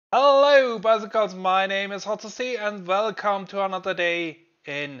Hello bicycles, my name is Hotsy and welcome to another day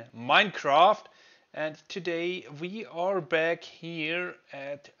in Minecraft. And today we are back here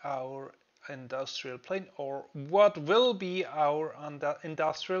at our industrial plane, or what will be our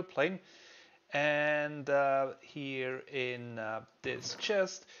industrial plane. And here in this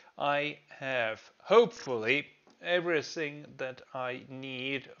chest I have hopefully everything that I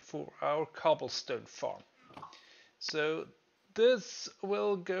need for our cobblestone farm. So this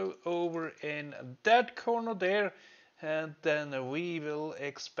will go over in that corner there, and then we will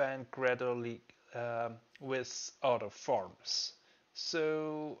expand gradually with other farms.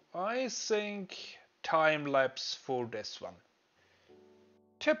 So I think time lapse for this one.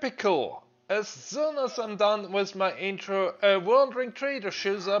 Typical. As soon as I'm done with my intro, a wandering trader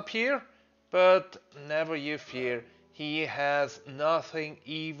shows up here, but never you fear, he has nothing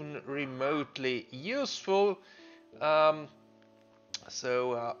even remotely useful.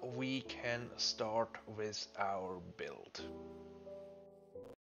 So we can start with our build.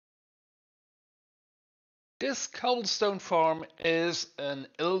 This cobblestone farm is an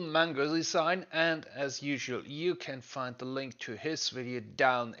Ilmango design, and as usual you can find the link to his video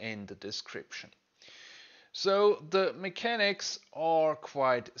down in the description. So the mechanics are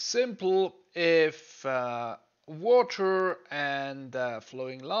quite simple. If water and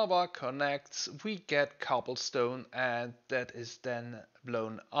flowing lava connects, we get cobblestone, and that is then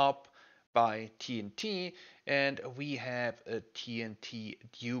blown up by TNT, and we have a TNT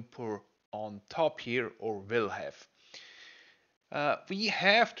duper on top here, or will have. We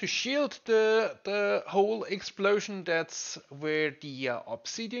have to shield the whole explosion. That's where the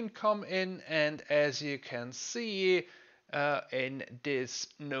obsidian come in, and as you can see in this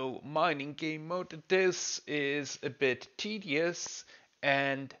no mining game mode, this is a bit tedious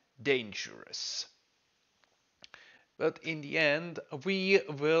and dangerous. But in the end we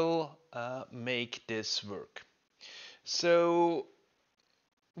will make this work. So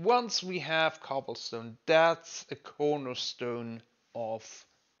once we have cobblestone, that's a cornerstone of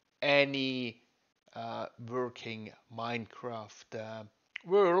any working Minecraft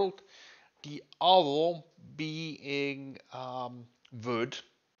world. The other being wood,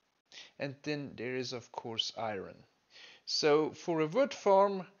 and then there is of course iron. So for a wood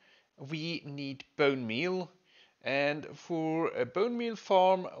farm we need bone meal, and for a bone meal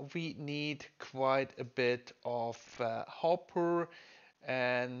farm we need quite a bit of hopper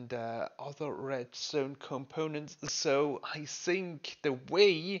and other redstone components. So I think the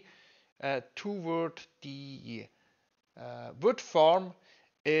way toward the wood farm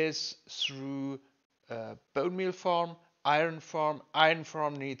is through bone meal farm, iron farm. Iron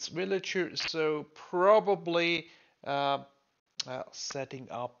farm needs villager, so probably setting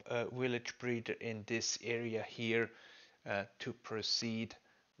up a village breeder in this area here to proceed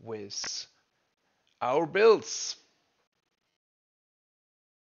with our builds.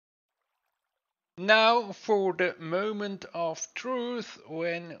 Now for the moment of truth,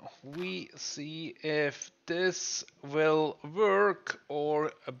 when we see if this will work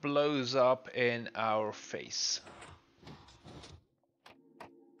or blows up in our face.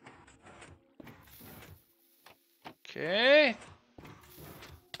 Okay.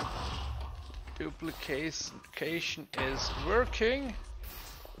 Duplication is working.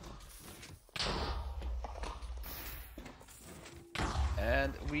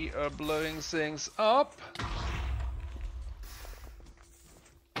 And we are blowing things up.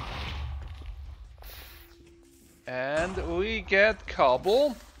 And we get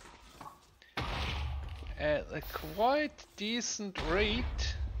cobble at a quite decent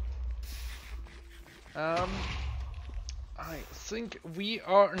rate. I think we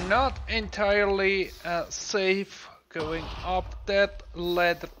are not entirely safe going up that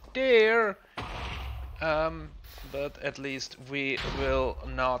ladder there. But at least we will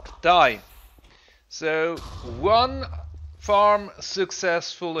not die. So one farm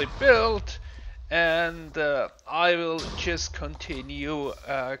successfully built, and I will just continue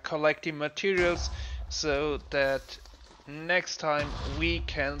collecting materials so that next time we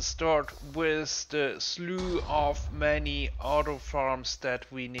can start with the slew of many other farms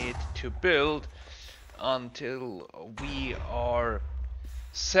that we need to build until we are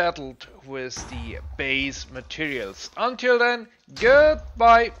settled with the base materials. Until then,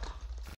 goodbye!